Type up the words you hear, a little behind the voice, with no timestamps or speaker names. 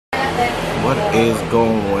What is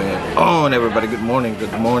going on, everybody? Good morning,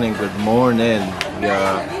 good morning, good morning.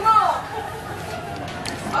 Yeah,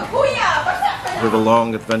 we have a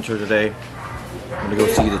long adventure today. I'm gonna go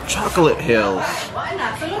see the Chocolate Hills.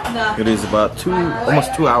 It is about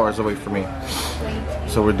almost 2 hours away from me.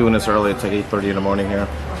 So we're doing this early. It's like 8:30 in the morning here.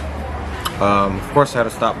 Of course, I had to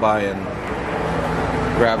stop by and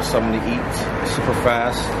grab something to eat super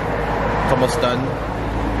fast. It's almost done.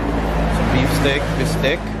 Some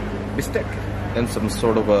bistec, and some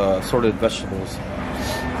sort of assorted vegetables.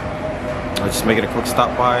 I'm just making a quick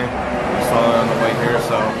stop by. I saw it on the way here,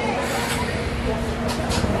 so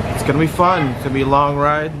it's gonna be fun. It's gonna be a long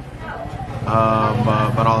ride,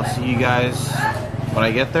 but I'll see you guys when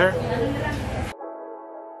I get there.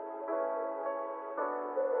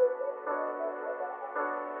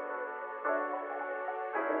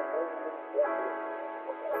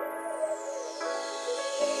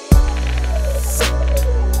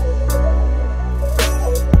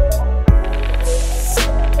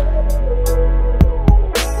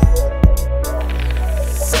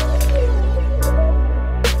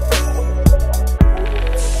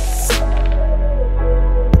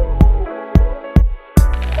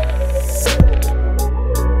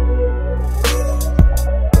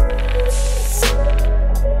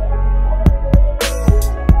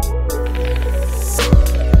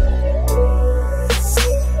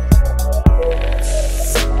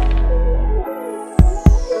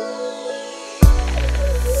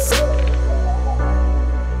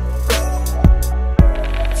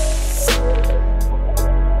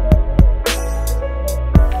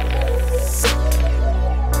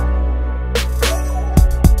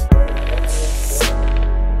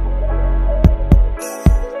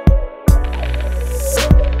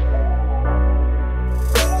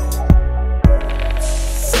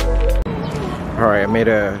 Alright, I made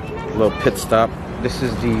a little pit stop. This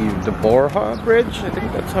is the Borja Bridge, I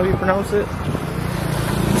think that's how you pronounce it.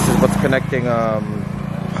 This is what's connecting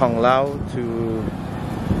Hang Lao to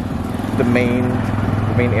the main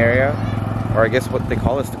area. Or I guess what they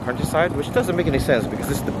call is the countryside, which doesn't make any sense because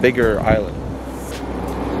this is the bigger island.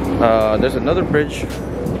 There's another bridge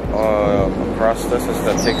across this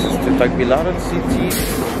that takes us to Tagbilaran City.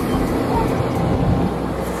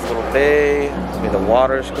 Little bay. I mean, the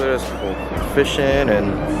water is clear, there's people fishing,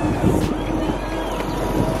 and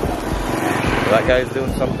that guy's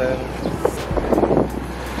doing something.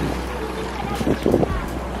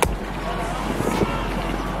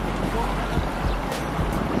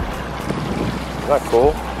 Isn't that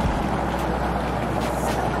cool?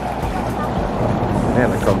 Man,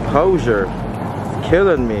 the composure is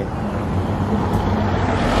killing me.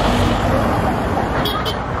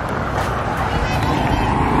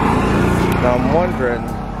 Now I'm wondering,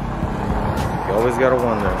 you always gotta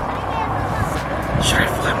wonder, should I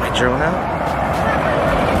fly my drone out?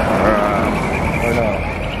 Or no?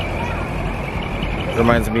 It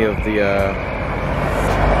reminds me of the,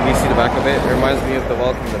 you see the back of it? It reminds me of the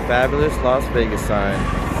Welcome to Fabulous Las Vegas sign.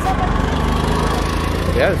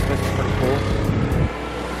 Yeah, this place is pretty cool.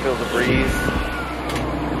 Feel the breeze.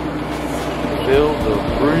 Feel the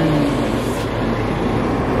breeze.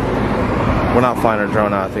 We're not flying our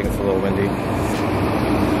drone out, I think it's a little windy.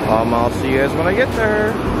 I'll see you guys when I get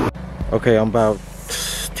there. Okay, I'm about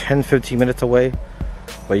 10-15 minutes away,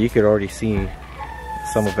 but you could already see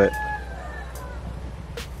some of it.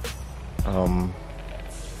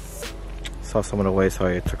 Saw someone away, so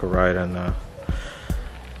I took a ride and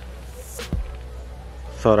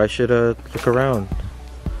thought I should look around.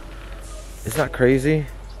 Isn't that crazy?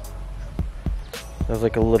 There's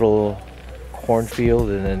like a little cornfield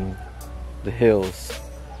and then the hills.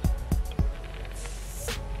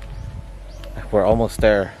 We're almost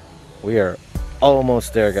there. We are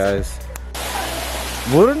almost there, guys.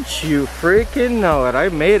 Wouldn't you freaking know it? I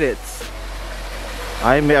made it.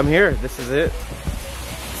 I'm here. This is it.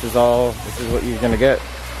 This is what you're gonna get.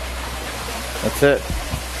 That's it.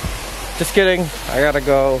 Just kidding. I gotta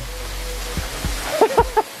go.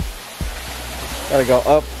 Gotta go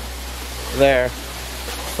up there.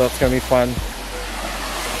 So it's gonna be fun.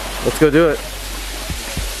 Let's go do it.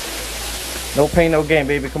 No pain, no gain,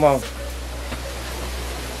 baby. Come on.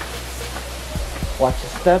 Watch the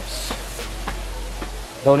steps.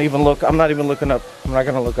 Don't even look. I'm not even looking up. I'm not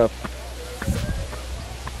gonna look up.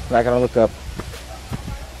 I'm not gonna look up.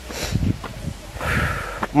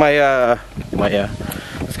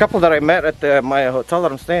 This couple that I met at my hotel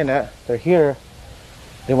that I'm staying at, they're here.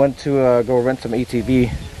 They went to go rent some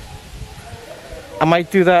ATV. I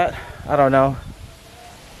might do that. I don't know.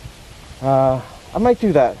 I might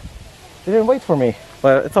do that. They didn't wait for me,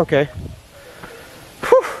 but it's okay.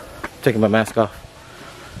 Whew. Taking my mask off.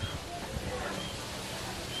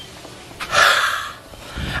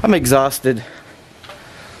 I'm exhausted.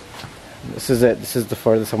 This is it. This is the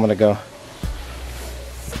farthest I'm gonna go.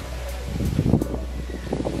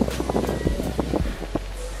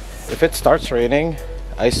 If it starts raining,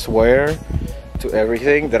 I swear to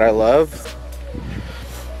everything that I love,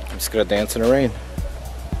 I'm just gonna dance in the rain.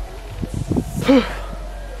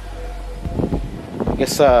 I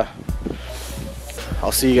guess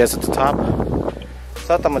I'll see you guys at the top. It's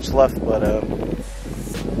not that much left, but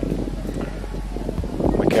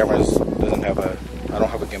my camera doesn't have I don't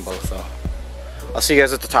have a gimbal, so I'll see you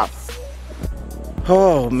guys at the top.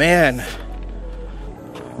 Oh man,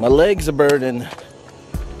 my legs are burning,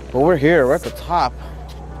 but we're here, we're at the top.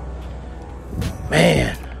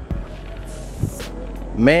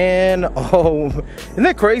 Man, oh, isn't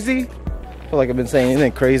that crazy? I feel like I've been saying isn't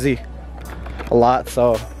it crazy a lot,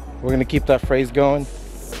 so we're gonna keep that phrase going.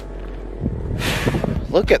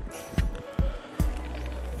 Look at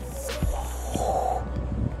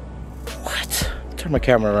what? Turn my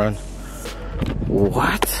camera around.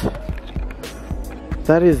 What?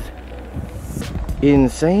 That is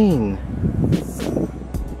insane.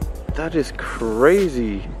 That is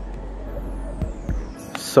crazy.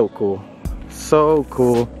 So cool. So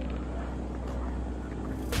cool.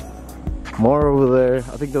 More over there.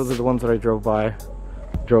 I think those are the ones that I drove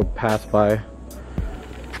past by.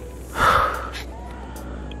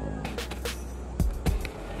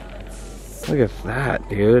 Look at that,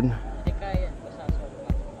 dude.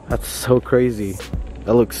 That's so crazy.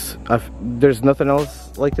 That looks, there's nothing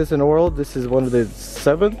else like this in the world. This is one of the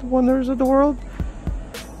 7th wonders of the world.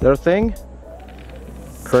 Is that a thing?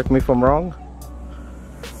 Correct me if I'm wrong.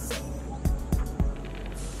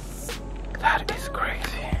 That is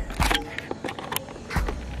crazy.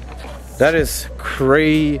 That is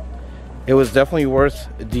crazy. It was definitely worth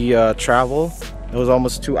the travel. It was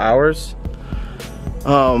almost 2 hours.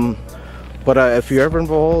 But if you're ever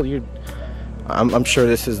involved, I'm sure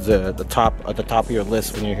this is the top at the top of your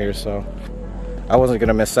list when you're here. So I wasn't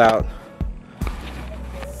gonna miss out.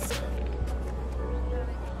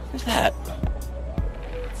 What's that?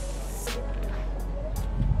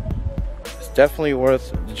 It's definitely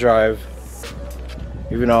worth the drive,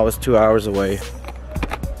 even though I was 2 hours away.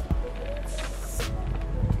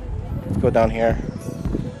 Let's go down here,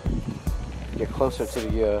 get closer to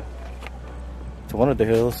the to one of the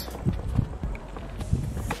hills.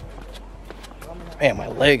 Man, my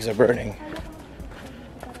legs are burning.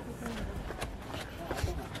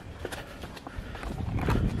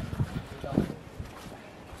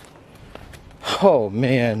 Oh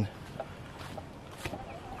man.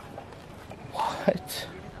 What?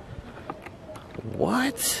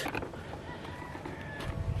 What?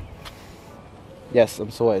 Yes,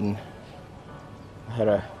 I'm sweating. I had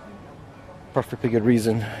a perfectly good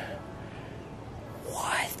reason.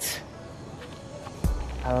 What?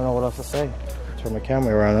 I don't know what else to say. Turn my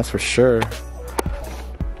camera around, that's for sure.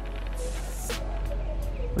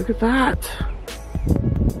 Look at that.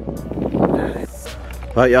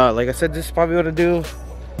 But yeah, like I said, this is probably what I do.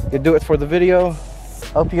 You do it for the video.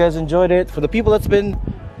 Hope you guys enjoyed it. For the people that's been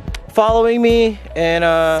following me and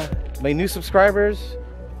my new subscribers,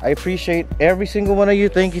 I appreciate every single one of you.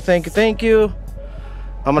 Thank you, thank you, thank you.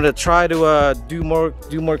 I'm gonna try to do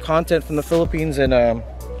more content from the Philippines and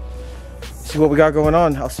see what we got going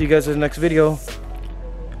on. I'll see you guys in the next video.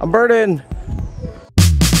 I'm Burden.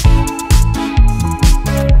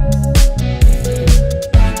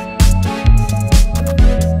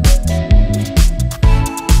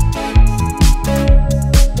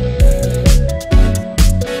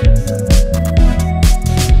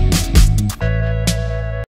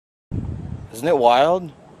 Isn't it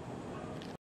wild?